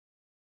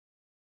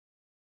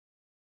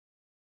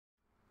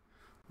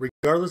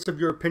Regardless of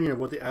your opinion of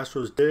what the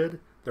Astros did,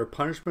 their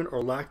punishment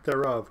or lack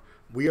thereof,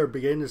 we are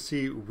beginning to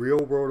see real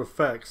world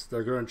effects that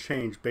are going to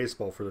change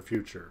baseball for the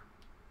future.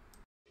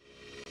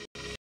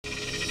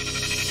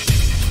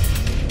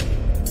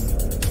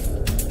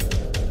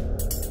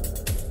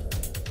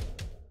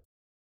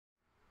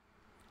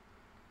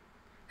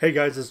 Hey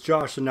guys, it's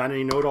Josh, the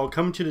 980 Know-It-All,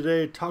 coming to you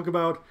today to talk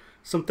about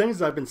some things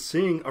that I've been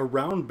seeing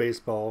around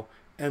baseball.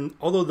 And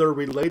although they're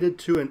related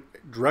to and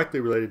directly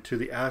related to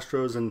the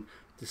Astros and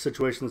the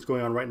situation that's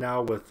going on right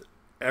now with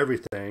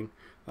everything,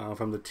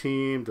 from the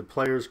team, the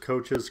players,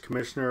 coaches,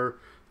 commissioner,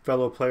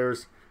 fellow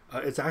players,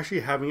 it's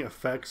actually having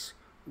effects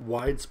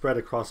widespread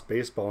across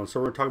baseball. And so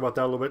we're going to talk about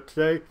that a little bit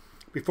today.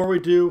 Before we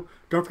do,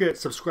 don't forget,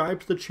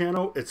 subscribe to the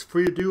channel. It's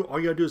free to do. All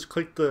you got to do is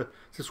click the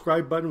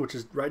subscribe button, which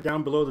is right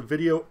down below the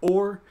video,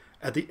 or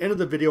at the end of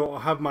the video, I'll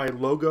have my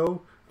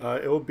logo.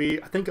 It will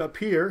be, I think, up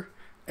here,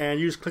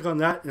 and you just click on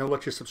that, and it'll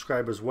let you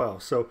subscribe as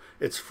well. So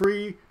it's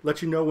free,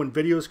 let you know when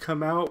videos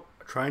come out.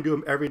 Try and do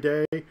them every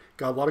day.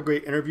 Got a lot of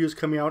great interviews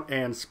coming out,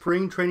 and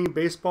spring training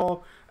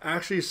baseball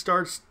actually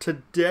starts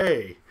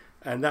today,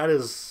 and that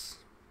is,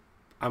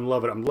 I'm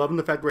loving it. I'm loving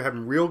the fact we're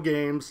having real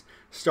games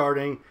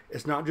starting.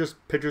 It's not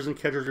just pitchers and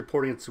catchers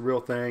reporting, it's a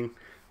real thing.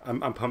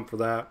 I'm pumped for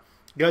that.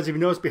 Guys, if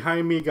you notice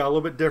behind me, got a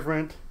little bit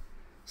different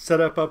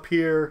setup up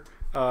here.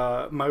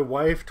 My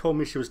wife told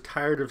me she was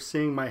tired of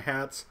seeing my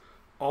hats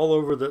all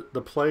over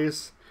the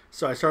place,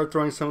 so I started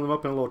throwing some of them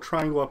up in a little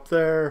triangle up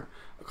there.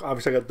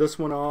 Obviously I got this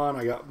one on,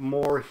 I got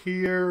more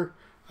here,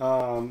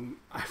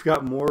 I've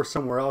got more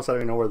somewhere else, I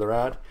don't even know where they're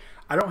at.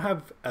 I don't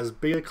have as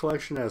big a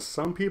collection as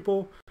some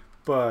people,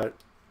 but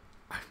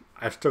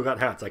I've still got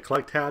hats. I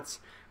collect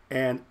hats.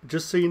 And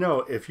just so you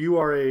know, if you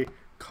are a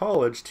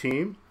college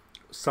team,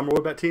 summer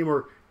wetbat team,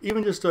 or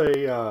even just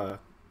a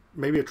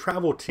maybe a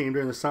travel team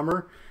during the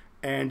summer,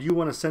 and you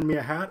want to send me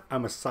a hat,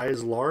 I'm a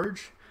size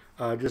large.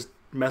 Just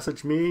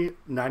message me,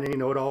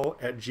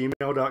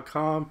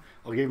 980knowitall@gmail.com.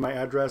 I'll give you my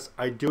address.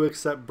 I do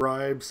accept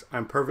bribes.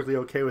 I'm perfectly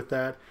okay with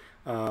that.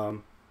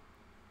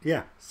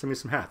 Yeah, send me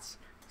some hats.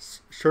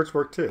 Shirts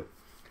work too.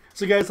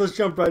 So guys, let's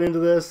jump right into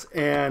this.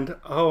 And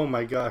oh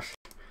my gosh,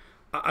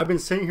 I've been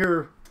sitting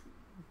here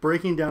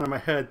breaking down in my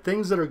head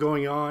things that are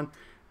going on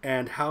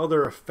and how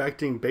they're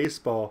affecting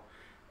baseball.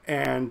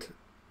 And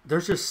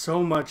there's just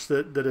so much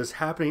that is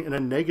happening in a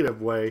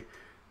negative way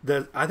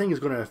that I think is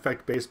going to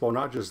affect baseball,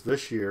 not just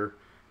this year,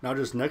 not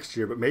just next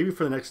year, but maybe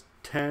for the next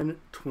 10,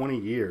 20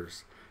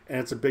 years. And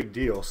it's a big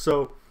deal.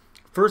 So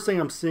first thing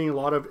I'm seeing a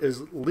lot of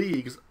is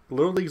leagues,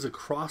 little leagues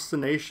across the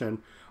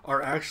nation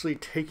are actually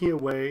taking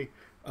away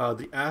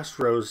the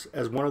Astros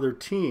as one of their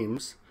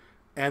teams,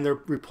 and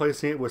they're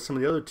replacing it with some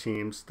of the other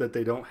teams that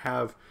they don't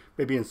have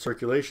maybe in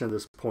circulation at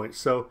this point.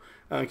 So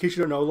in case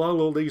you don't know, a lot of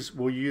little leagues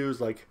will use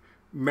like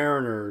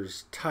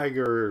Mariners,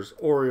 Tigers,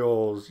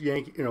 Orioles,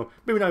 Yankees,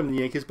 maybe not even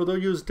the Yankees, but they'll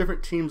use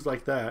different teams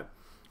like that.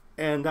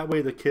 And that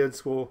way the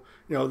kids will,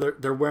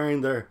 they're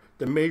wearing the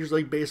Major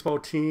League Baseball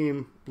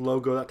team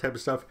logo, that type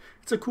of stuff.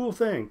 It's a cool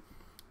thing.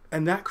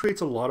 And that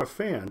creates a lot of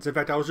fans. In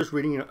fact, I was just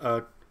reading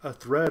a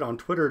thread on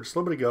Twitter just a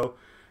little bit ago,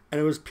 and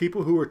it was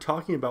people who were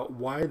talking about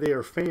why they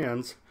are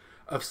fans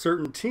of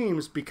certain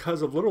teams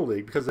because of Little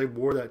League, because they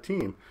wore that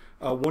team.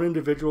 One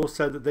individual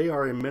said that they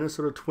are a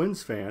Minnesota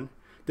Twins fan.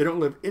 They don't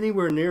live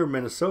anywhere near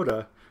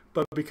Minnesota,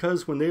 but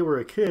because when they were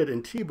a kid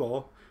in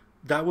T-ball,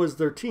 that was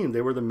their team.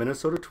 They were the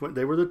Minnesota Twins.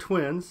 They were the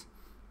Twins,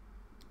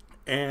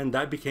 and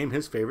that became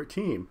his favorite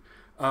team.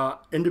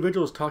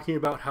 Individuals talking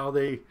about how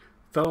they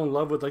fell in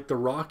love with like the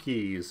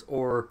Rockies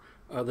or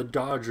the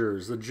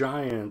Dodgers, the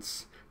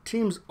Giants,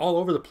 teams all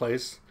over the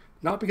place,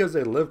 not because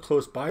they lived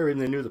close by or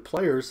even they knew the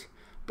players,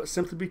 but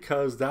simply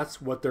because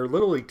that's what their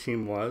Little League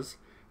team was,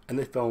 and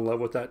they fell in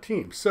love with that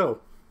team. So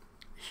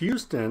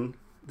Houston,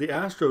 the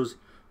Astros,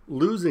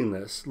 losing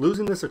this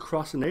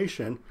across the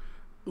nation,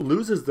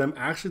 loses them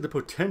actually the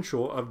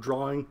potential of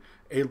drawing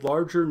a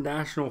larger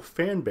national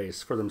fan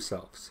base for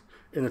themselves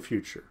in the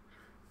future.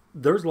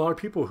 There's a lot of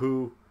people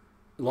who,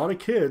 a lot of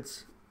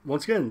kids,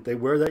 once again, they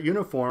wear that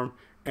uniform,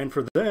 and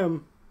for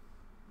them,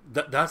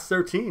 that's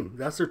their team.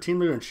 That's their team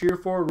they're going to cheer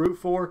for, root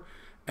for.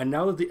 And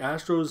now that the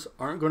Astros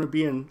aren't going to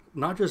be in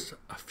not just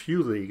a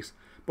few leagues,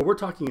 but we're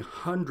talking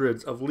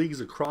hundreds of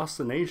leagues across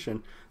the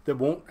nation that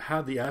won't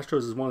have the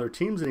Astros as one of their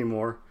teams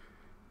anymore,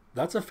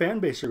 that's a fan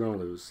base you're going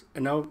to lose.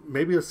 And now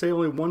maybe let's say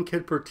only one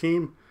kid per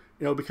team,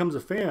 becomes a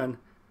fan.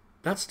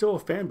 That's still a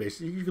fan base.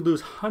 You could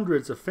lose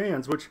hundreds of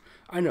fans, which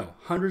I know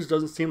hundreds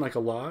doesn't seem like a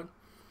lot,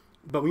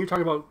 but when you're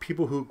talking about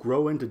people who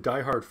grow into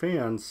diehard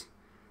fans,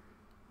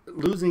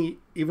 losing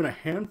even a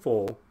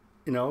handful,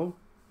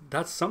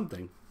 that's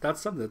something.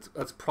 That's something.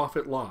 That's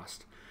profit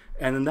lost.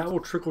 And then that will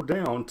trickle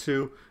down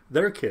to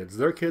their kids.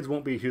 Their kids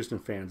won't be Houston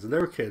fans, and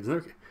their kids,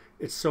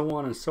 it's so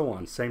on and so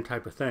on, same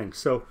type of thing.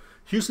 So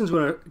Houston's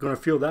going to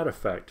feel that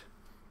effect.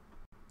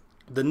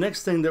 The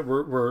next thing that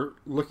we're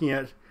looking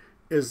at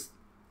is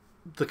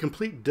the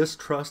complete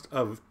distrust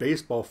of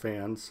baseball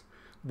fans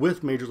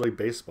with Major League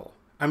Baseball.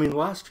 I mean, the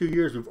last few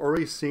years, we've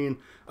already seen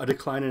a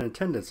decline in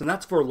attendance, and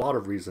that's for a lot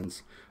of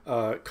reasons.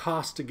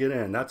 Cost to get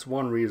in, that's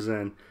one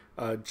reason.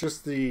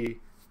 just the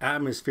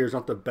atmosphere is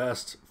not the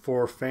best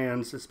for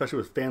fans, especially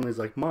with families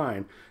like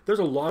mine. There's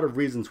a lot of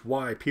reasons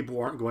why people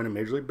aren't going to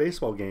Major League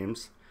Baseball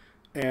games,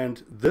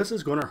 and this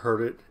is going to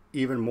hurt it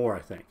even more, I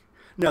think.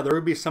 Now, there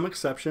would be some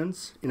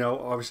exceptions. You know,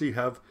 obviously you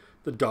have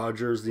the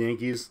Dodgers, the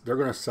Yankees. They're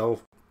going to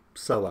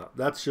sell out.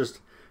 That's just,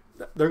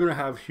 they're going to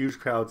have huge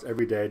crowds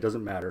every day. It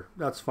doesn't matter.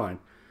 That's fine.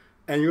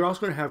 And you're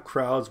also going to have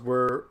crowds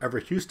wherever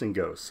Houston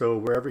goes. So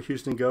wherever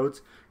Houston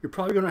goes, you're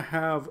probably going to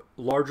have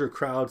larger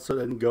crowds so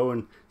they can go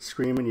and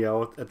scream and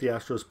yell at the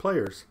Astros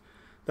players.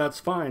 That's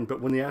fine.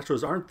 But when the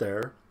Astros aren't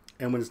there,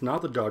 and when it's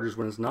not the Dodgers,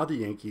 when it's not the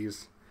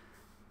Yankees,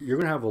 you're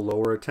going to have a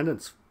lower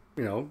attendance.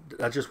 You know,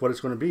 that's just what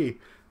it's going to be.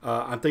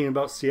 I'm thinking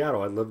about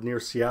Seattle. I live near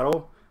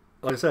Seattle.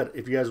 Like I said,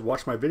 if you guys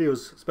watch my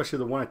videos, especially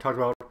the one I talked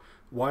about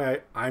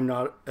why I'm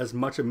not as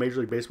much a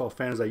Major League Baseball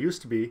fan as I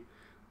used to be,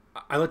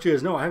 I let you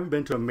guys know I haven't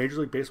been to a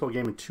Major League Baseball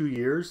game in 2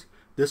 years.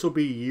 This will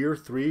be year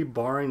 3,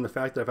 barring the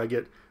fact that if I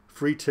get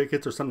free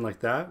tickets or something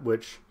like that,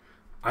 which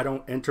I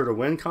don't enter to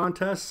win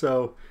contests.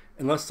 So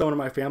unless someone in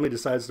my family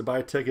decides to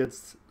buy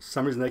tickets,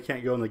 some reason they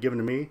can't go and they give them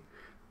to me,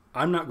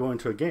 I'm not going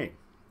to a game.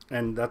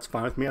 And that's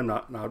fine with me. I'm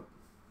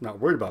not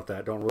worried about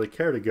that. Don't really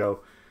care to go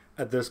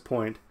at this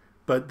point.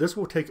 But this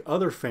will take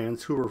other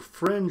fans who are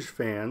fringe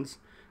fans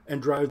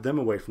and drive them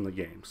away from the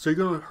game. So you're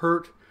going to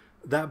hurt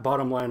that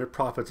bottom line of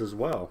profits as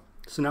well.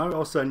 So now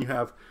all of a sudden you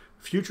have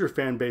future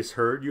fan base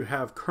hurt. You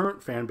have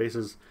current fan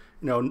bases,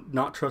 you know,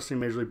 not trusting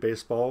Major League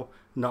Baseball,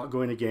 not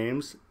going to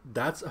games.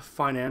 That's a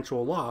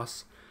financial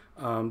loss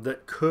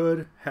that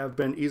could have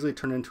been easily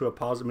turned into a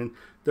positive. I mean,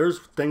 there's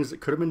things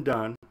that could have been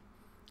done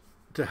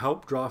to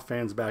help draw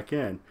fans back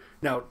in.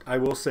 Now, I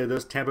will say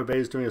this, Tampa Bay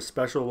is doing a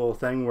special little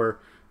thing where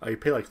you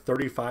pay like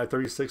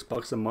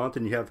 $36 a month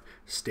and you have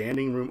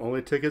standing room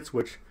only tickets,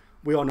 which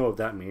we all know what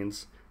that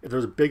means. If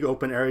there's a big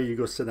open area, you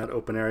go sit in that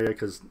open area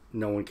because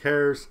no one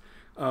cares.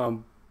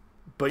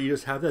 But you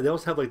just have that. They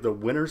also have like the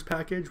winners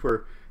package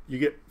where you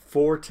get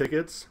 4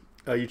 tickets.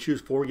 You choose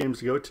 4 games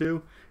to go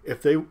to.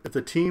 If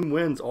the team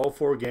wins all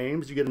 4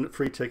 games, you get a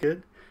free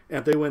ticket. And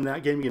if they win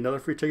that game, you get another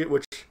free ticket,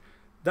 which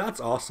that's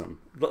awesome.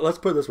 Let's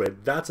put it this way.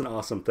 That's an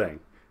awesome thing.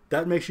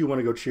 That makes you want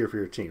to go cheer for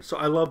your team. So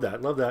I love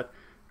that. Love that.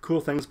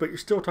 Cool things. But you're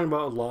still talking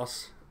about a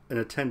loss in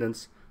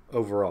attendance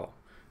overall,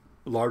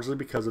 largely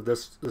because of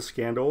this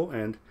scandal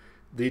and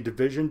the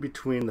division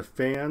between the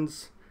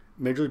fans,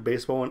 Major League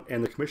Baseball,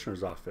 and the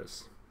commissioner's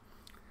office.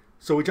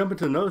 So we jump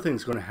into another thing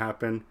that's going to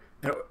happen,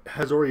 and it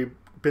has already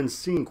been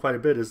seen quite a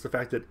bit, is the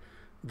fact that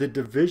the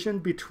division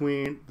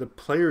between the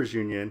players'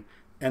 union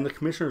and the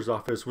commissioner's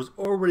office was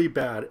already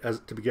bad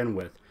as to begin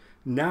with.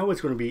 Now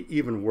it's going to be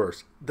even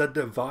worse. The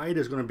divide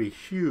is going to be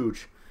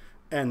huge,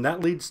 and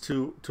that leads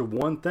to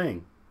one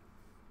thing: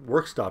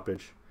 work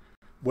stoppage.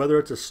 Whether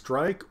it's a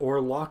strike or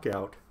a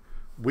lockout,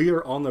 we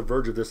are on the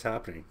verge of this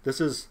happening. This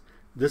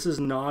is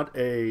not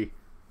a,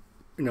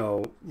 you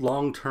know,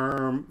 long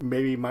term,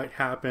 maybe might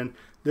happen.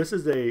 This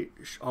is a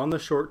on the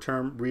short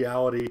term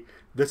reality.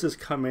 This is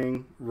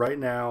coming right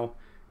now.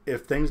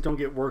 If things don't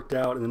get worked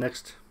out in the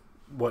next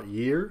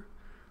year,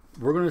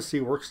 we're going to see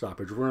work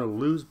stoppage. We're going to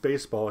lose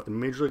baseball at the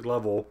major league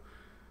level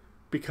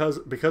because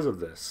of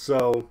this.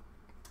 So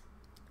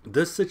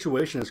this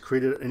situation has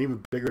created an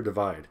even bigger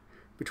divide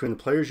between the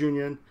players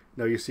union.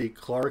 Now you see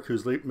Clark,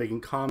 who's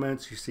making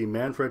comments. You see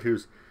Manfred,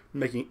 who's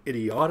making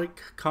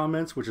idiotic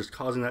comments, which is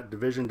causing that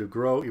division to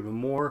grow even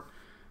more.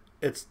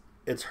 It's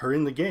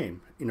hurting the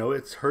game. You know,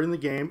 it's hurting the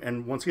game.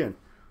 And once again,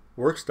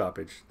 work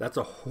stoppage. That's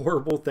a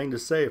horrible thing to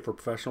say for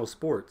professional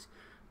sports,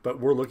 but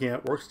we're looking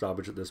at work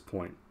stoppage at this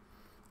point.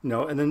 You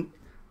know, and then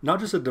not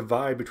just a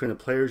divide between the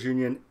players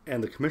union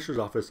and the commissioner's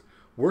office.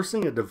 We're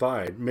seeing a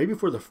divide, maybe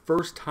for the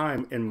first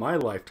time in my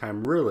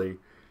lifetime, really,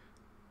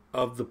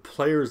 of the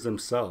players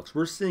themselves.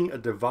 We're seeing a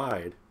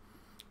divide,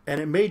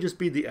 and it may just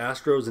be the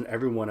Astros and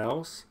everyone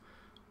else,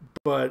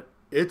 but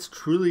it's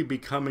truly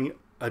becoming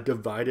a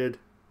divided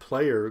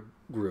player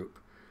group.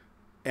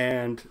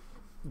 And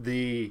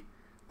the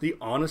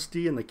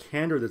honesty and the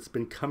candor that's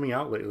been coming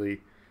out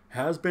lately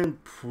has been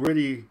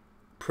pretty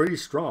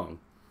strong.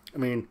 I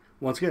mean,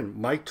 once again,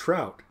 Mike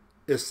Trout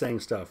is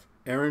saying stuff.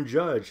 Aaron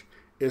Judge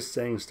is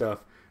saying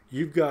stuff.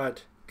 You've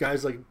got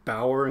guys like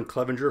Bauer and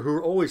Clevenger who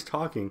are always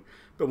talking.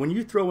 But when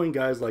you throw in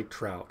guys like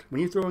Trout,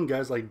 when you throw in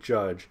guys like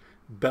Judge,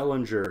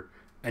 Bellinger,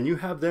 and you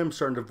have them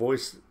starting to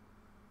voice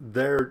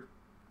their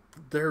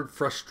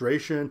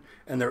frustration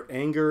and their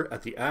anger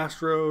at the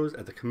Astros,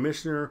 at the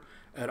commissioner,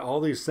 at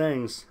all these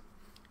things,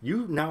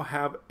 you now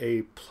have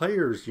a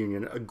players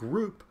union, a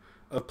group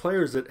of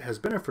players that has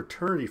been a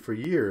fraternity for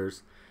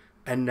years,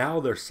 and now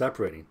they're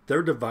separating.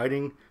 They're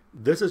dividing.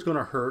 This is going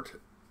to hurt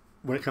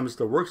when it comes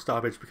to work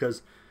stoppage,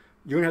 because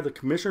you're going to have the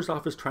commissioner's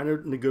office trying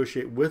to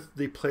negotiate with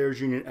the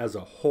players union as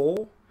a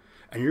whole,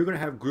 and you're going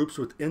to have groups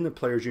within the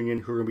players union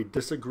who are going to be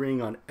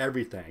disagreeing on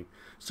everything.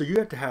 So you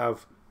have to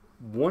have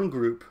one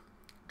group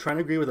trying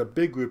to agree with a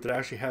big group that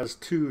actually has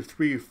 2,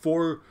 3,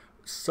 4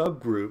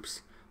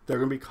 subgroups that are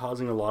going to be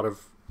causing a lot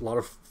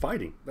of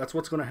fighting. That's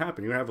what's going to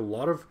happen. You're going to have a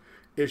lot of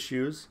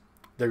issues.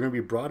 They're going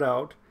to be brought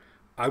out.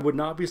 I would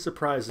not be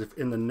surprised if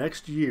in the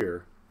next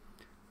year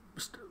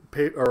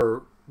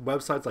or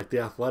websites like The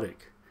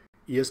Athletic,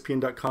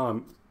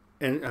 ESPN.com,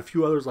 and a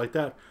few others like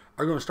that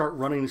are going to start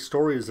running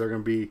stories that are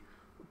going to be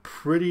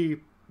pretty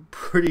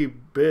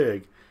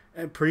big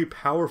and pretty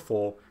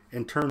powerful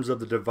in terms of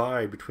the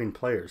divide between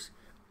players.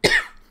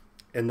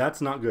 And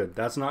that's not good.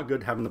 That's not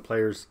good having the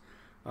players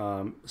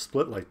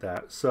split like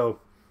that. So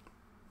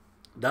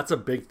that's a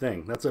big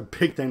thing. That's a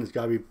big thing that's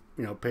got to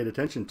be paid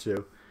attention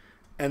to.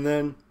 And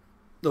then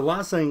the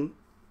last thing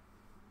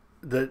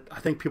that I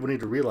think people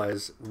need to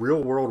realize,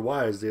 real world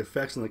wise, the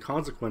effects and the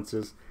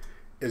consequences,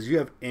 is you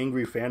have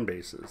angry fan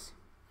bases.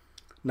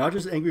 Not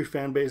just angry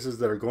fan bases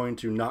that are going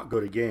to not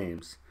go to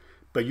games,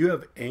 but you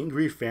have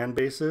angry fan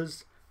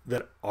bases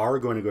that are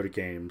going to go to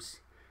games.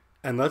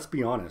 And let's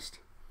be honest,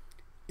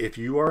 if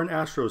you are an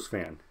Astros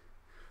fan,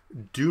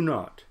 do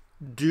not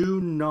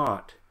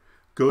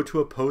go to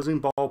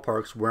opposing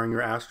ballparks wearing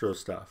your Astros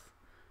stuff.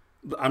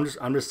 I'm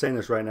just saying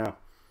this right now.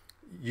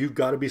 You've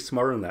got to be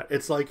smarter than that.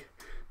 It's like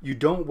you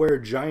don't wear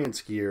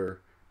Giants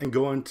gear and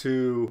go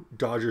into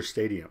Dodger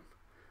Stadium.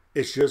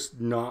 It's just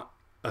not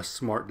a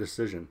smart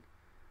decision.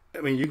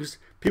 I mean,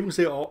 people can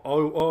say,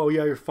 oh,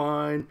 yeah, you're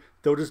fine.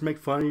 They'll just make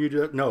fun of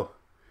you. No,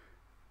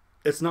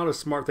 it's not a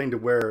smart thing to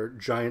wear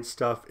Giant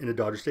stuff into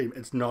Dodger Stadium.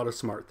 It's not a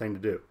smart thing to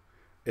do.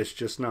 It's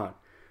just not.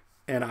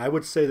 And I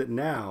would say that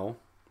now,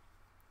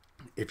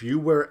 if you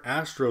wear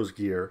Astros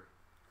gear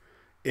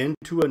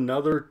into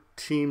another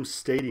team's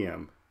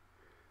stadium,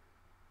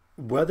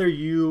 whether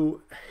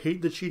you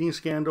hate the cheating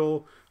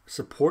scandal,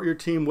 support your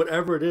team,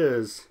 whatever it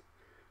is,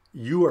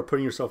 you are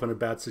putting yourself in a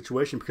bad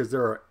situation, because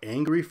there are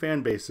angry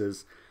fan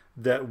bases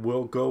that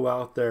will go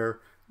out there,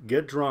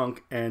 get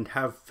drunk, and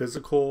have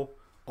physical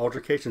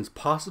altercations,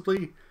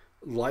 possibly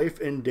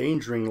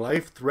life-endangering,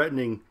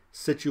 life-threatening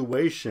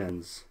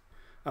situations.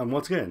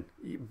 Once again,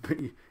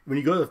 when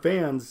you go to the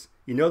fans,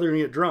 you know they're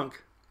going to get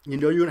drunk. You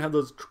know you're going to have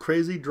those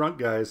crazy drunk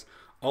guys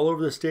all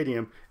over the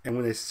stadium, and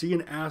when they see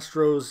an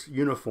Astros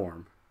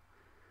uniform,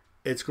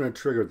 it's going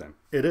to trigger them.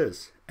 It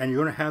is. And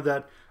you're going to have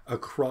that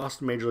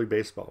across Major League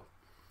Baseball.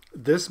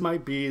 This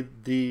might be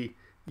the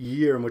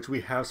year in which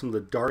we have some of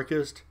the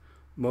darkest,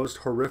 most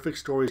horrific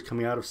stories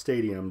coming out of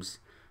stadiums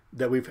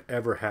that we've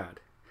ever had.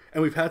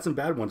 And we've had some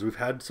bad ones. We've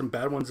had some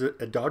bad ones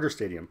at Dodger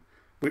Stadium.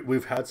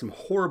 We've had some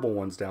horrible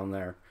ones down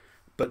there.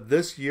 But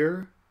this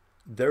year,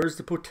 there's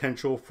the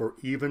potential for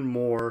even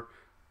more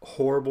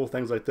horrible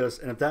things like this.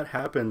 And if that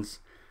happens,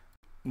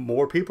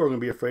 more people are going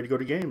to be afraid to go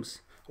to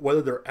games,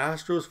 whether they're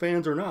Astros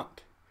fans or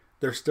not.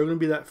 There's still going to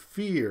be that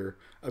fear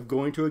of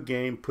going to a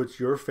game puts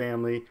your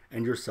family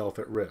and yourself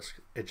at risk.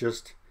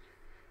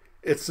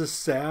 It's a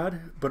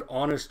sad but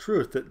honest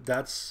truth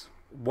that's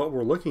what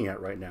we're looking at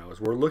right now. Is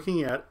we're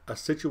looking at a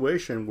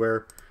situation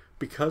where,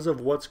 because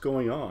of what's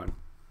going on,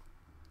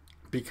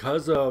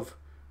 because of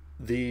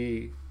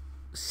the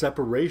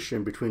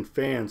separation between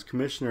fans,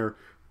 commissioner,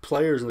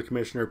 players, and the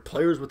commissioner,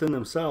 players within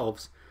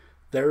themselves,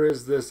 there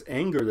is this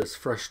anger, this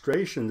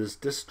frustration, this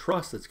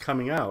distrust that's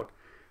coming out,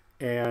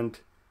 and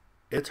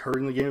it's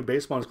hurting the game of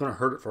baseball, and it's going to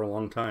hurt it for a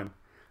long time.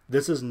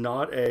 This is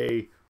not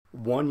a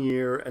 1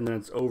 year and then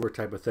it's over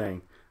type of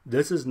thing.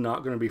 This is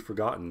not going to be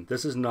forgotten.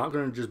 This is not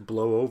going to just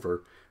blow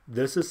over.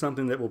 This is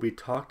something that will be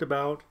talked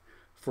about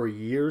for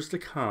years to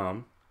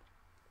come,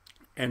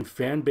 and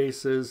fan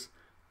bases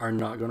are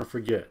not going to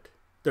forget.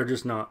 They're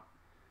just not.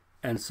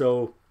 And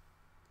so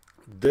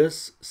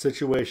this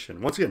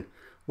situation, once again,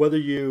 whether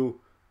you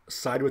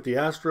side with the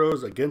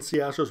Astros, against the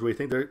Astros, whether you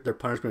think their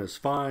punishment is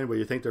fine, whether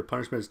you think their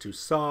punishment is too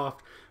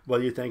soft,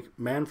 whether you think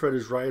Manfred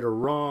is right or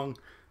wrong,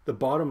 the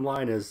bottom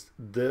line is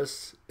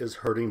this is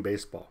hurting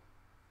baseball.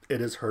 It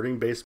is hurting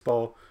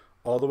baseball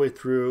all the way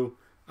through,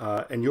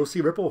 and you'll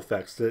see ripple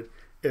effects that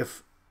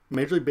if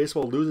Major League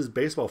Baseball loses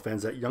baseball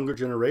fans, that younger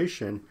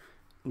generation,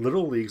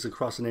 little leagues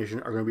across the nation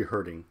are going to be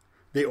hurting.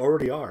 They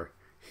already are.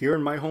 Here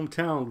in my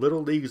hometown,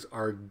 little leagues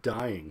are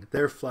dying.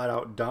 They're flat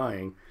out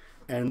dying.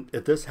 And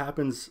if this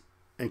happens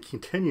and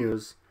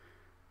continues,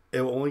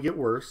 it will only get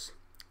worse,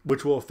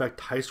 which will affect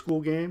high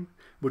school game,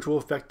 which will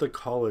affect the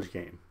college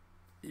game.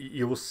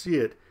 You will see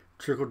it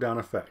trickle down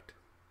effect.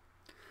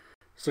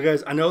 So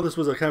guys, I know this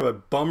was a kind of a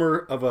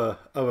bummer of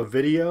a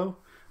video,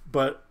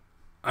 but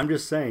I'm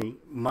just saying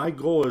my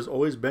goal has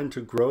always been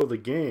to grow the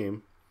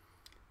game,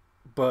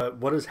 but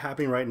what is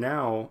happening right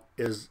now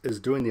is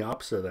doing the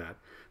opposite of that.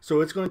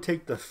 So it's going to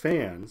take the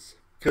fans,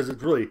 because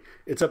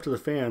it's up to the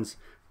fans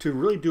to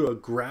really do a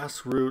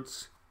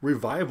grassroots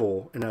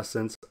revival, in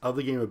essence, of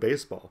the game of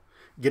baseball.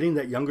 Getting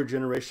that younger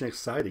generation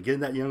excited,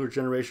 getting that younger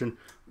generation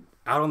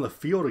out on the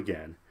field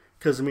again.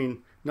 Because, I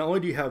mean, not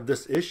only do you have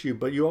this issue,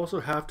 but you also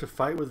have to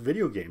fight with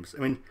video games.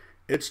 I mean,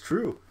 it's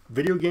true.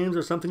 Video games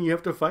are something you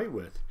have to fight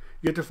with.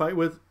 You have to fight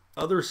with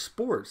other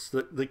sports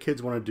that the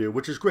kids want to do,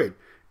 which is great.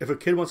 If a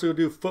kid wants to go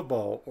do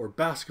football or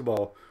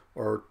basketball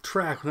or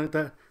track, something like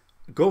that,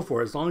 go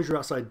for it, as long as you're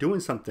outside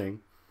doing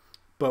something.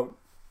 But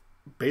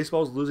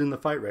baseball is losing the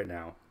fight right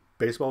now.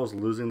 Baseball is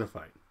losing the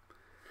fight.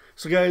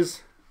 So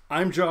guys,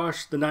 I'm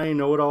Josh, the 90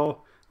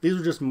 Know-It-All. These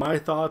are just my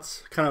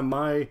thoughts, kind of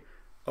my,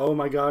 oh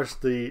my gosh,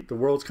 the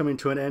world's coming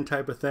to an end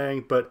type of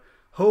thing. But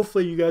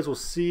hopefully you guys will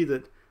see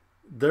that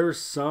there's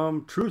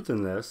some truth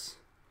in this,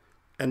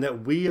 and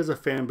that we as a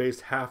fan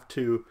base have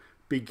to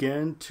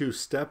begin to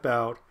step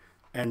out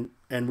and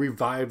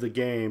revive the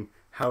game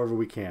however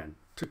we can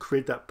to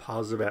create that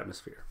positive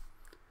atmosphere.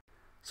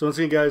 So once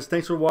again, guys,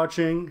 thanks for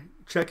watching.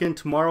 Check in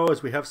tomorrow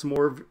as we have some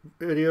more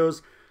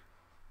videos.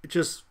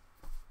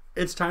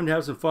 It's time to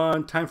have some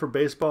fun, time for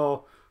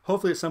baseball.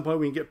 Hopefully at some point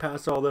we can get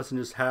past all this and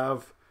just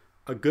have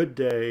a good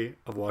day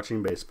of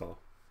watching baseball.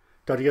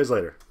 Talk to you guys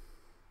later.